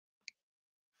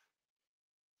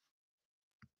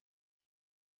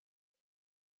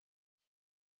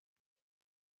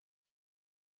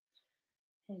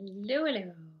Hello,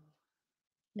 hello.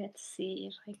 Let's see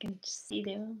if I can see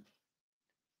them.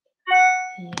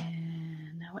 Yeah,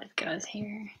 now it goes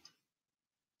here.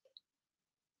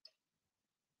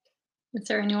 Is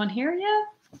there anyone here yet?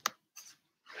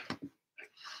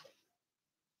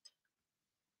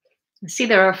 I see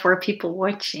there are 4 people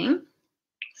watching.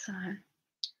 So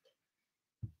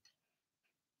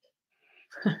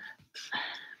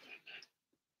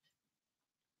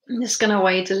I'm just gonna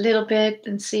wait a little bit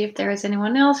and see if there is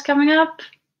anyone else coming up.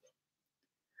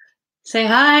 Say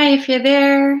hi if you're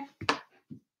there.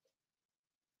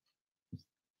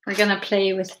 We're gonna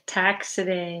play with tacks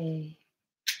today.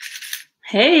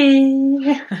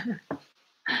 Hey.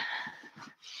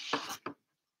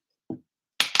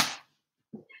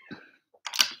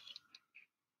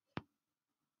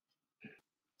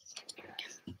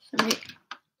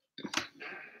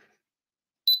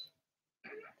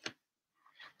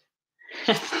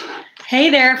 Hey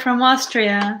there from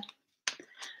Austria.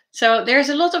 So there's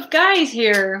a lot of guys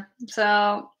here.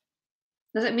 So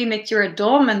does it mean that you're a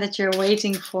dom and that you're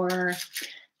waiting for,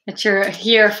 that you're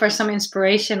here for some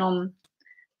inspiration on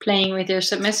playing with your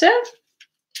submissive?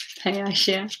 Hey,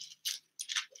 Asha.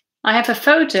 I have a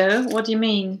photo. What do you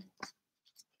mean?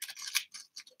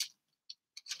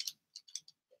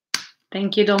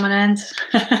 Thank you, Dominant.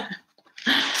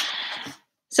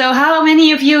 So how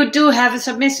many of you do have a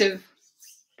submissive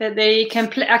that they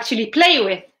can actually play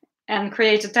with and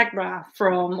create a tack bra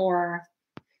from, or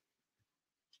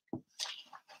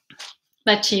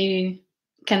that you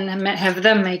can have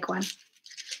them make one?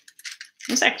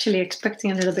 I was actually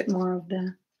expecting a little bit more of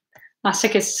the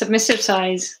masochist submissive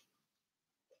size.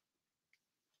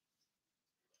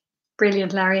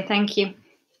 Brilliant, Larry. Thank you.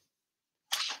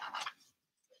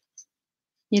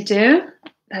 You do?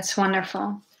 That's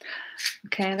wonderful.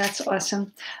 Okay, that's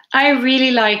awesome. I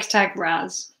really like tack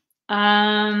bras.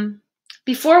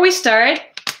 Before we start,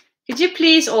 could you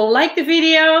please all like the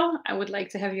video? I would like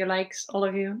to have your likes, all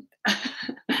of you.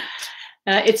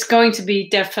 It's going to be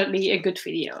definitely a good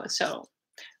video. So,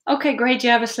 okay, great, you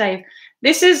have a slave.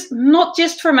 This is not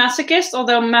just for masochists,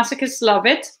 although masochists love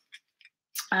it.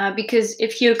 Because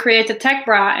if you create a tack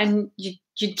bra and you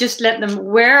just let them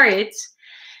wear it,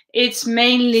 it's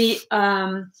mainly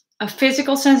a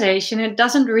physical sensation. It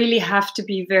doesn't really have to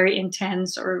be very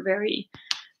intense or very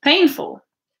painful.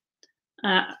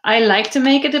 I like to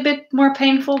make it a bit more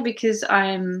painful because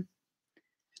I'm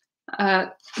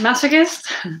a masochist.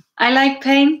 I like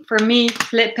pain. For me,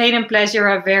 pain and pleasure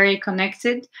are very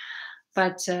connected.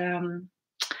 But,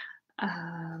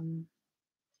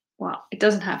 well, it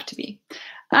doesn't have to be.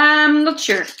 I'm not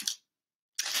sure.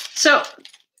 So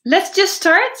let's just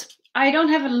start. I don't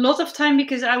have a lot of time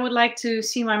because I would like to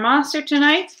see my master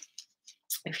tonight,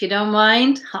 if you don't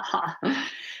mind.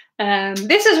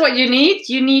 This is what you need.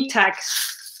 You need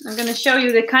tacks. I'm going to show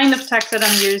you the kind of tacks that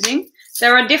I'm using.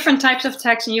 There are different types of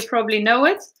tacks, and you probably know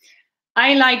it.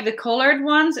 I like the colored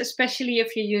ones, especially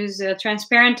if you use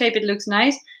transparent tape. It looks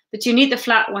nice, but you need the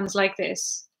flat ones like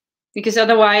this, because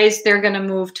otherwise they're going to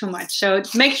move too much. So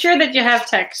make sure that you have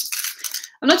tacks.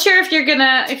 I'm not sure if you're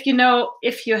gonna, if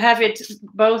you have it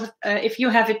both, if you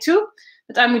have it too,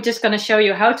 but I'm just gonna show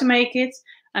you how to make it.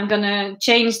 I'm gonna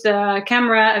change the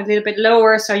camera a little bit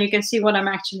lower so you can see what I'm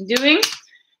actually doing.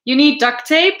 You need duct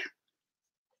tape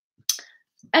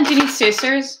and you need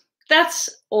scissors. That's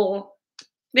all.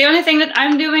 The only thing that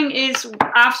I'm doing is,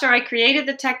 after I created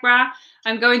the tack bra,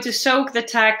 I'm going to soak the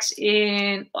tacks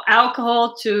in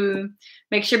alcohol to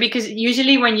make sure, because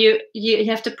usually when you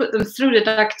have to put them through the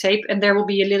duct tape and there will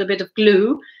be a little bit of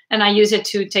glue, and I use it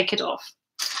to take it off.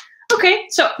 Okay,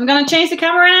 so I'm gonna change the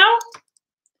camera now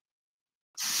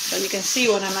so you can see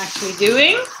what I'm actually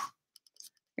doing.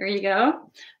 Here you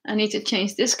go. I need to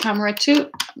change this camera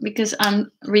too because I'm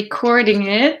recording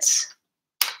it.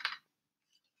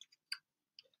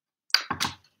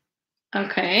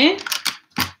 Okay.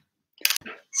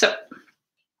 So,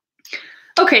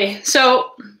 okay,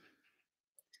 so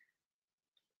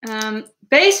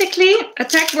basically a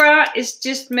tack bra is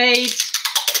just made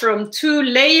from 2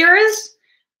 layers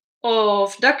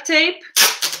of duct tape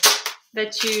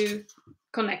that you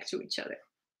connect to each other.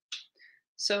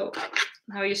 So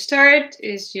how you start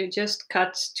is you just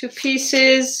cut 2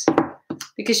 pieces,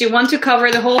 because you want to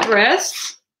cover the whole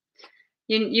breast.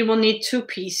 You will need 2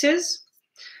 pieces.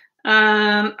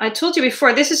 I told you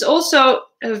before, this is also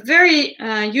a very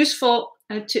useful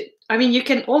I mean, you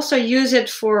can also use it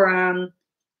for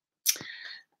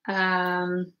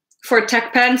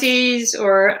tack panties,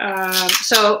 or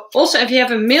so also if you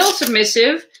have a male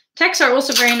submissive, tacks are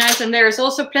also very nice, and there is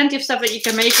also plenty of stuff that you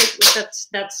can make it with.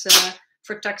 That's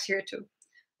for tacks here too.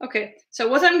 Okay, so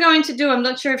what I'm going to do, I'm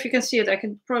not sure if you can see it. I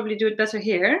can probably do it better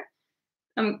here.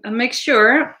 I'll make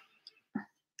sure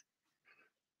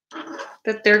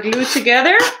that they're glued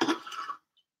together.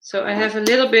 So I have a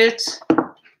little bit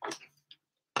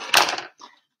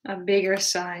a bigger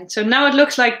side. So now it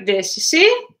looks like this. You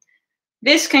see?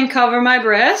 This can cover my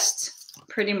breast,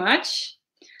 pretty much.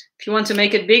 If you want to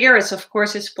make it bigger, of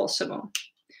course it's possible.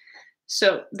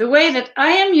 So the way that I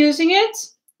am using it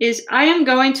is I am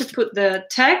going to put the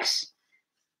tacks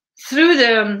through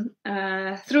the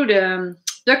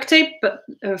duct tape, but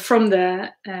from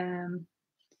the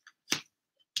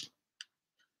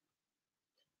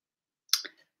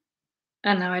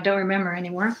and now I don't remember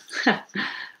anymore.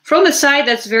 From the side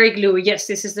that's very gluey. Yes,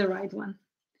 this is the right one.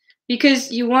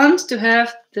 Because you want to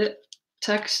have the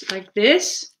tacks like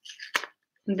this,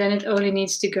 and then it only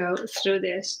needs to go through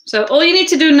this. So all you need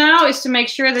to do now is to make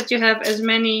sure that you have as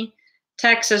many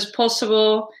tacks as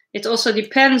possible. It also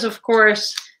depends, of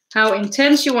course, how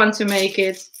intense you want to make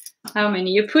it, how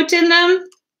many you put in them.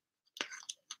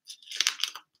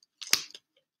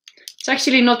 It's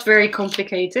actually not very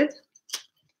complicated.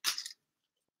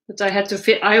 But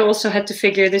I also had to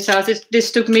figure this out.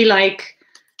 This took me like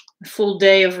a full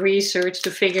day of research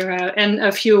to figure out, and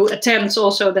a few attempts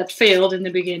also that failed in the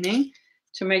beginning,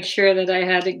 to make sure that I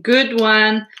had a good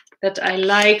one that I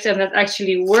liked and that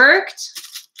actually worked.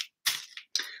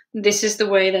 This is the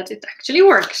way that it actually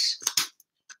works.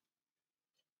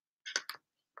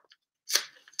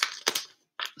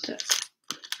 So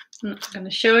I'm going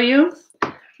to show you.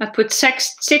 I put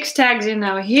six tags in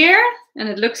now here, and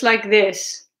it looks like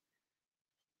this.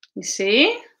 You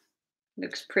see?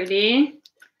 Looks pretty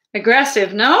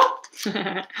aggressive, no?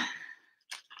 Of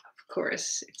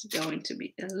course, it's going to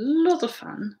be a lot of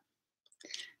fun.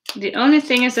 The only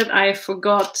thing is that I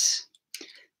forgot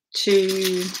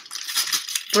to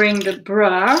bring the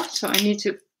bra, so I need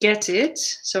to get it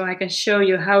so I can show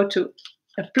you how to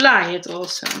apply it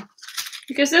also.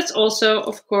 Because that's also,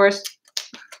 of course,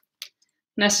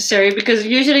 necessary, because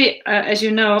usually, as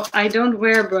you know, I don't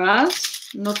wear bras.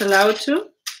 I'm not allowed to.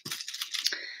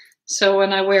 So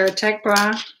when I wear a tack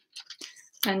bra,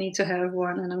 I need to have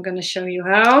one, and I'm going to show you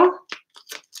how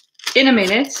in a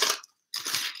minute.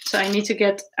 So I need to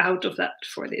get out of that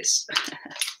for this.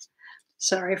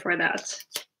 Sorry for that.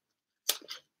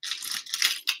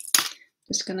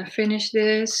 Just going to finish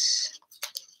this.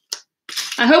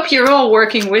 I hope you're all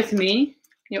working with me.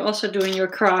 You're also doing your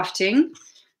crafting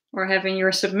or having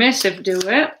your submissive do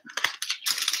it.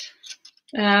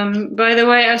 By the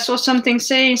way, I saw something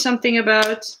saying something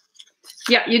about,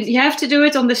 yeah, you have to do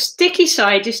it on the sticky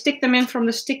side. You stick them in from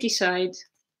the sticky side.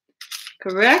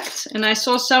 Correct? And I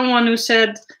saw someone who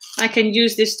said, I can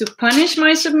use this to punish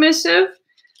my submissive.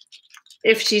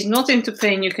 If she's not into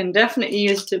pain, you can definitely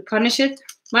use it to punish it.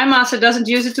 My master doesn't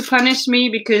use it to punish me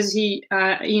because he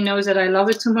knows that I love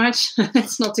it too much.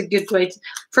 It's not a good way.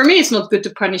 For me, it's not good to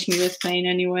punish me with pain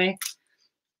anyway.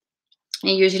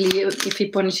 And usually, if he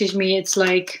punishes me, it's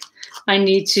like I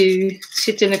need to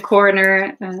sit in a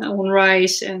corner on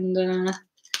rice and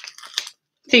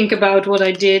think about what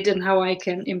I did and how I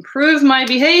can improve my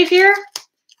behavior.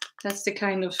 That's the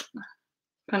kind of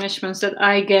punishments that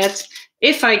I get,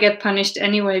 if I get punished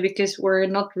anyway, because we're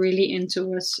not really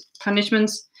into a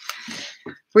punishments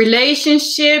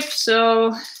relationship.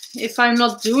 So if I'm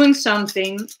not doing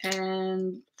something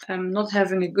and I'm not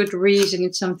having a good reason,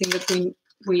 it's something that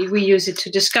we use it to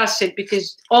discuss it,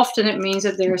 because often it means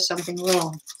that there is something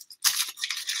wrong.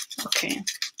 Okay,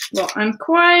 well, I'm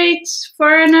quite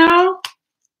far now.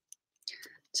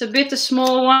 It's a bit a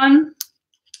small one,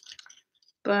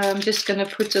 but I'm just gonna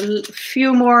put a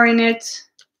few more in it.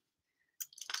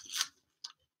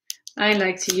 I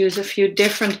like to use a few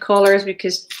different colors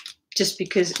because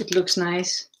it looks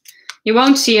nice. You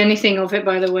won't see anything of it,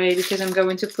 by the way, because I'm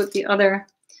going to put the other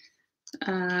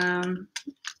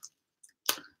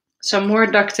some more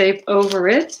duct tape over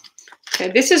it.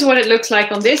 Okay, this is what it looks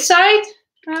like on this side.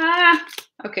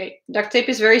 Okay, duct tape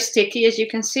is very sticky, as you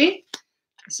can see.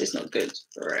 This is not good.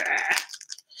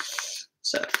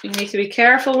 So you need to be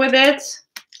careful with it.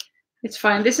 It's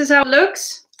fine. This is how it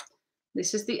looks.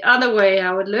 This is the other way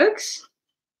how it looks.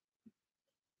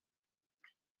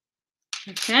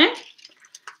 Okay.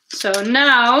 So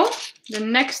now the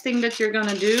next thing that you're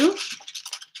gonna do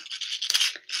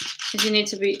is you need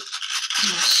to be,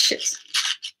 oh shit.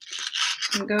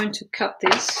 I'm going to cut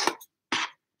this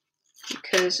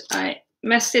because I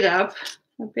messed it up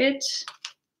a bit.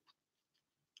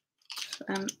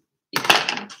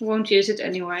 Yeah, won't use it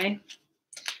anyway.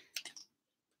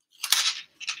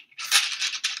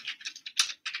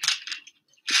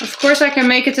 Of course, I can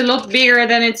make it a lot bigger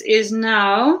than it is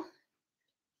now.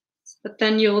 But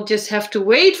then you'll just have to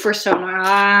wait for so long.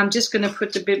 I'm just going to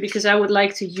put a bit because I would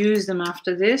like to use them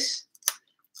after this.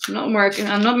 I'm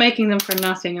not making them for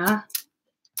nothing, huh?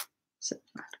 So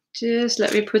just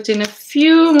let me put in a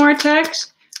few more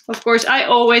tacks. Of course, I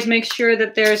always make sure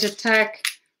that there's a tack,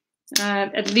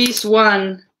 at least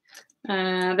one,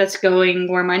 that's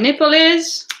going where my nipple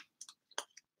is.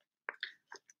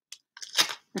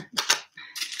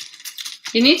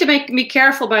 You need to be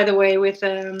careful, by the way, with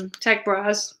tack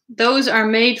bras. Those are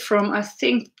made from, I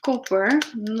think, copper.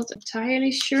 I'm not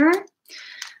entirely sure.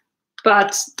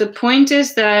 But the point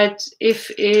is that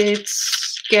if it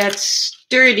gets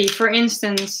dirty, for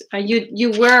instance,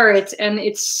 you wear it and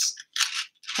it's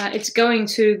going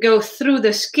to go through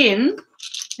the skin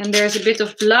and there's a bit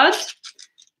of blood.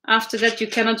 After that, you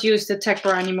cannot use the tack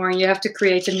bra anymore. You have to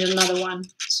create another one.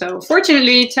 So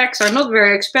fortunately, tacks are not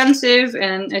very expensive.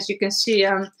 And as you can see,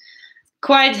 I'm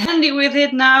quite handy with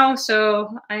it now.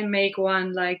 So I make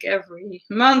one like every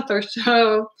month or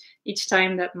so, each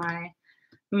time that my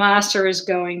master is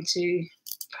going to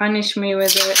punish me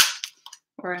with it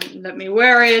or let me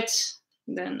wear it.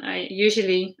 Then I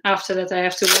usually, after that, I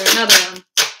have to wear another one.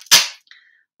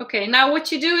 Okay, now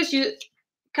what you do is you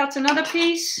cut another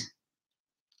piece.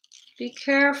 Be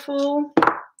careful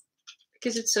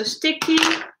because it's so sticky.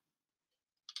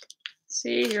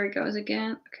 See, here it goes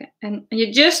again. Okay, and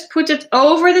you just put it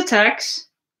over the tacks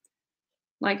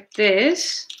like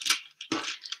this,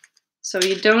 so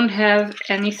you don't have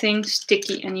anything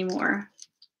sticky anymore.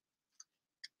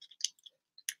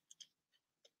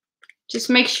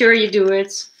 Just make sure you do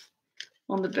it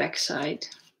on the back side.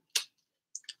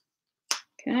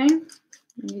 Okay, I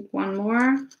need one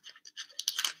more.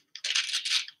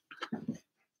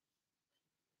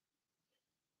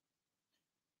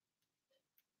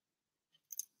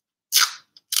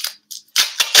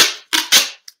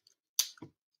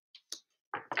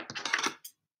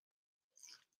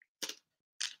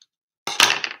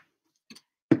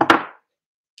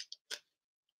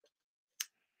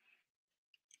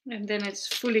 And then it's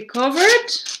fully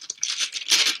covered.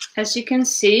 As you can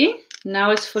see,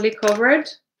 now it's fully covered.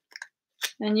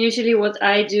 And usually what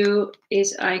I do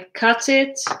is I cut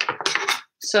it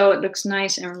so it looks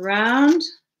nice and round.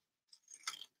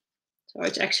 So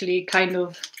it's actually kind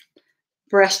of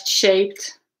breast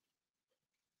shaped.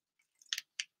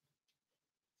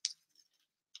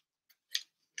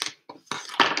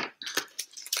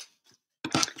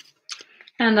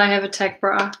 And I have a tack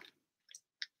bra.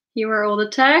 Here are all the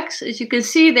tacks. As you can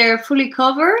see, they're fully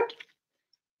covered.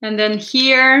 And then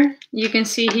here, you can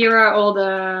see here are all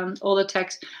the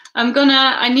tacks.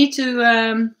 I need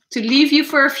to leave you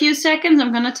for a few seconds.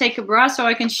 I'm gonna take a bra so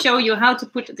I can show you how to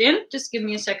put it in. Just give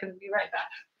me a second, I'll be right back.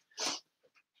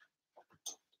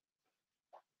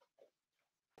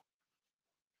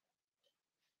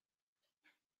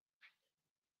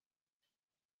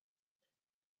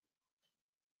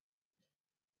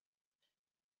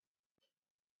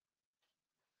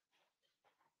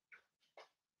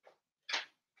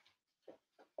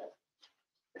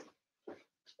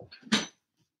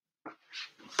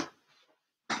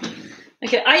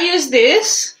 Okay, I use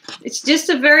this. It's just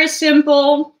a very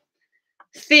simple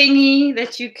thingy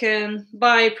that you can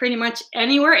buy pretty much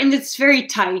anywhere, and it's very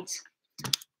tight.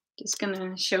 Just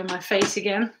gonna show my face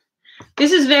again.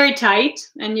 This is very tight,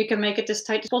 and you can make it as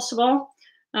tight as possible.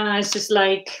 It's just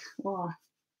like, well,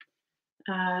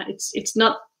 it's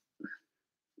not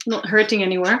hurting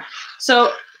anywhere.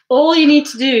 So all you need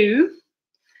to do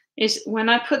is when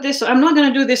I put this, I'm not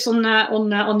going to do this on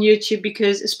YouTube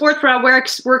because a sport bra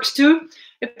works too.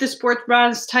 If the sport bra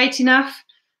is tight enough,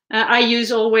 I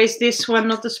use always this one,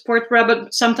 not the sport bra,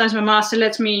 but sometimes my master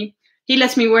lets me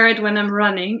wear it when I'm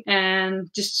running. And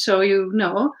just so you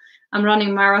know, I'm running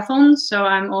marathons, so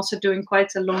I'm also doing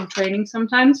quite a long training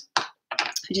sometimes.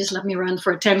 He just let me run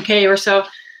for a 10K or so,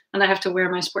 and I have to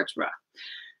wear my sports bra.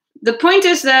 The point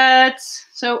is that,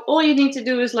 so all you need to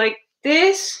do is like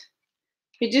this.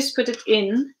 You just put it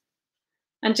in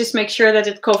and just make sure that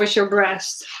it covers your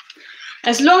breast.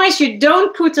 As long as you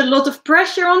don't put a lot of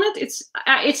pressure on it,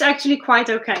 it's actually quite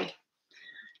okay.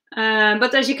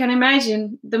 But as you can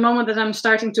imagine, the moment that I'm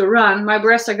starting to run, my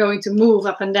breasts are going to move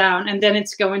up and down, and then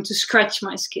it's going to scratch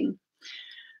my skin.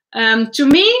 To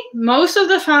me, most of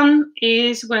the fun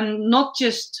is when not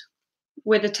just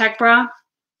with the tack bra,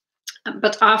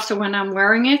 but after when I'm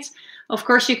wearing it. Of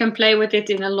course, you can play with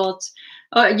it in a lot.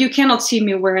 You cannot see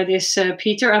me wear this,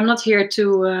 Peter. I'm not here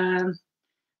to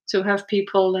have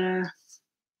people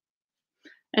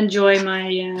enjoy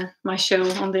my show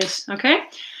on this. Okay.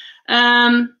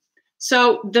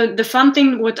 So the fun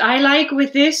thing, what I like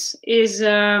with this is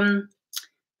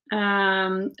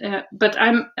But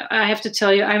I have to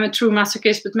tell you, I'm a true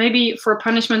masochist, but maybe for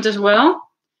punishment as well.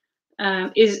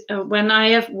 When I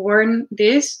have worn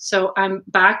this, so I'm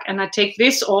back and I take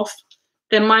this off,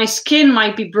 then my skin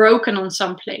might be broken on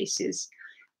some places.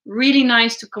 Really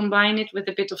nice to combine it with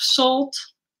a bit of salt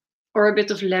or a bit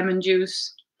of lemon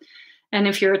juice. And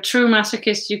if you're a true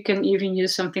masochist, you can even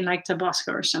use something like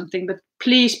Tabasco or something. But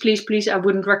please, please, please, I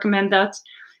wouldn't recommend that.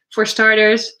 For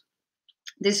starters,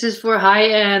 this is for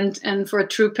high-end and for a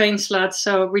true pain slut,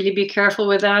 so really be careful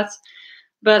with that.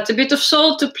 But a bit of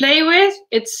salt to play with,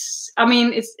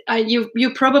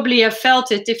 you probably have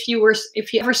felt it if you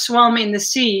ever swam in the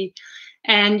sea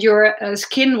and your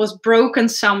skin was broken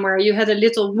somewhere, you had a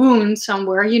little wound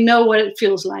somewhere, you know what it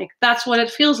feels like. That's what it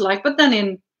feels like, but then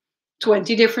in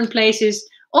 20 different places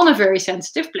on a very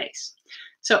sensitive place.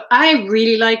 So I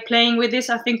really like playing with this.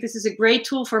 I think this is a great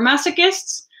tool for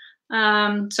masochists.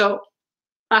 So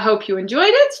I hope you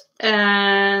enjoyed it.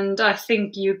 And I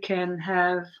think you can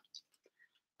have,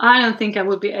 I don't think I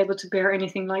would be able to bear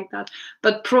anything like that.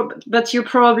 But you're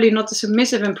probably not a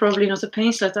submissive and probably not a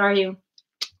pain slut, are you?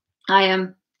 I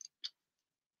am.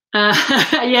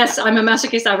 Yes, I'm a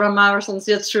masochist. I run marathons.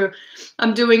 That's true.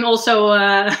 I'm doing also,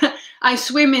 I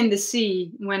swim in the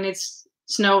sea when it's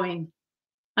snowing.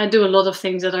 I do a lot of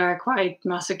things that are quite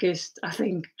masochist, I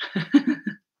think.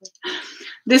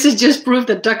 This is just proof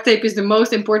that duct tape is the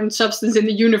most important substance in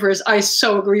the universe. I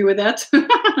so agree with that.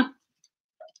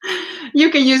 You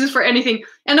can use it for anything.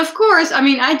 And of course, I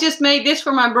mean, I just made this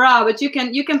for my bra, but you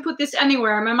can put this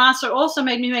anywhere. My master also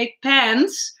made me make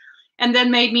pants and then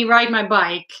made me ride my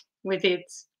bike with it.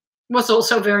 It was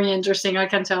also very interesting, I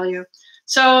can tell you.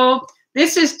 So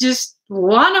this is just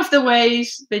one of the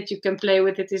ways that you can play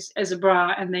with it is as a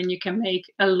bra, and then you can make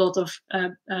a lot of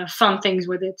fun things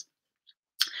with it.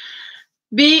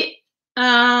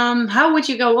 How would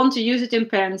you go on to use it in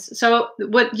pants? So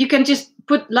what you can just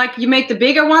put, like, you make the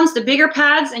bigger ones, the bigger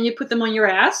pads, and you put them on your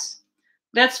ass.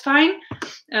 That's fine.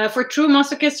 For true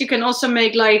masochists, you can also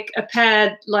make like a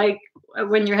pad, like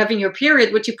when you're having your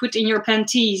period, what you put in your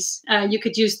panties. You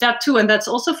could use that too, and that's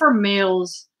also for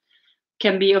males.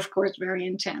 Can be, of course, very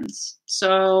intense.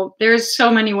 So there's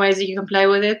so many ways that you can play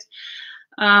with it.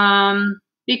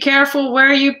 Be careful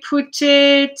where you put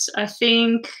it. I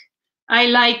think I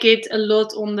like it a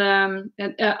lot on the.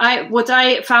 What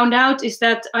I found out is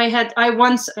that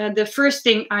the first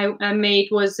thing I made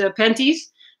was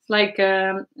panties, like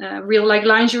real like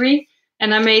lingerie,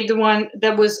 and I made the one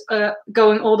that was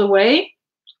going all the way,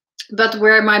 but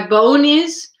where my bone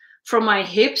is from my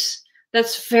hips.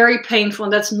 That's very painful,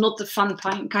 and that's not the fun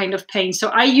kind of pain. So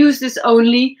I use this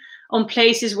only on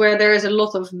places where there is a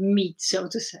lot of meat, so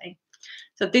to say.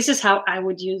 So this is how I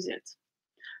would use it.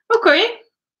 Okay,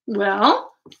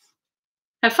 well,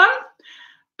 have fun.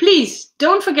 Please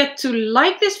don't forget to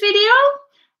like this video.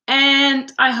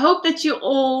 And I hope that you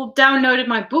all downloaded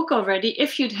my book already.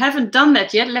 If you haven't done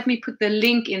that yet, let me put the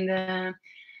link in the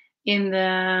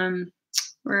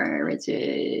where is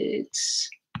it?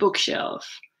 Bookshelf.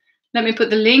 Let me put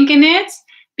the link in it,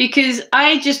 because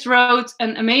I just wrote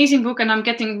an amazing book and I'm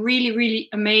getting really, really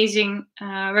amazing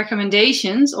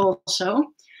recommendations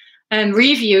also and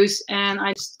reviews. And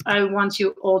I want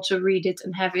you all to read it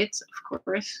and have it, of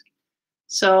course.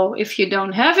 So if you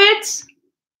don't have it,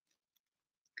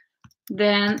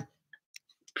 then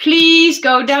please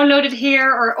go download it here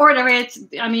or order it.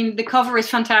 I mean, the cover is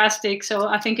fantastic. So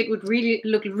I think it would really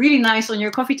look really nice on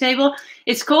your coffee table.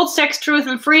 It's called Sex, Truth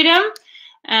and Freedom.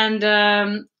 And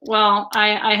well,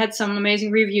 I had some amazing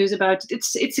reviews about it.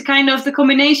 It's a kind of the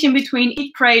combination between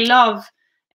Eat, Pray, Love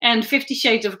and 50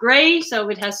 Shades of Grey. So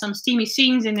it has some steamy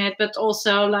scenes in it, but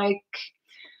also like,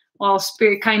 well,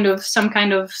 some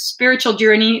kind of spiritual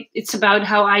journey. It's about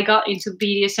how I got into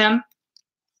BDSM.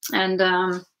 And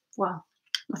well,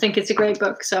 I think it's a great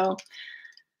book. So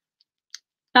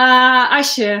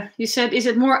Asje, you said, is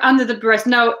it more under the breast?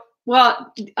 No.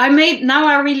 Well, I made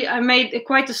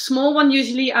quite a small one.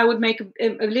 Usually I would make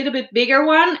a little bit bigger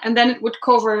one, and then it would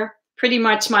cover pretty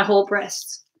much my whole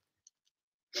breast.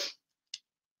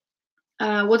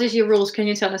 What is your rules? Can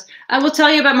you tell us? I will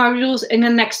tell you about my rules in the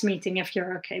next meeting if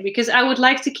you're okay, because I would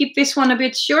like to keep this one a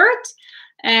bit short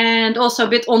and also a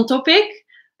bit on topic,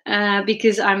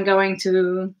 because I'm going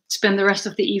to spend the rest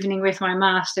of the evening with my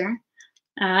master.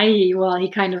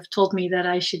 He kind of told me that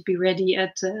I should be ready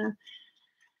at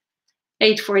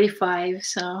 8:45,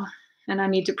 so, and I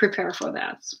need to prepare for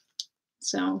that.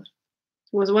 So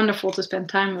it was wonderful to spend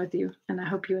time with you, and I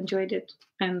hope you enjoyed it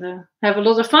and have a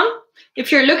lot of fun.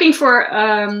 If you're looking for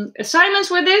assignments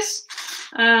with this,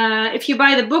 if you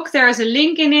buy the book, there is a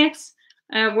link in it.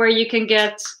 where you can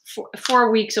get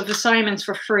 4 weeks of assignments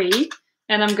for free.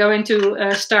 And I'm going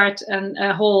to start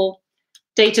a whole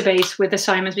database with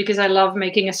assignments because I love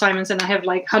making assignments and I have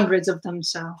like hundreds of them.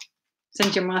 So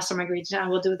send your mastermind greetings. I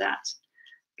will do that.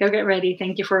 Go get ready.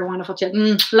 Thank you for a wonderful chat.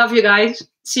 Love you guys.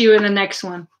 See you in the next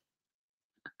one.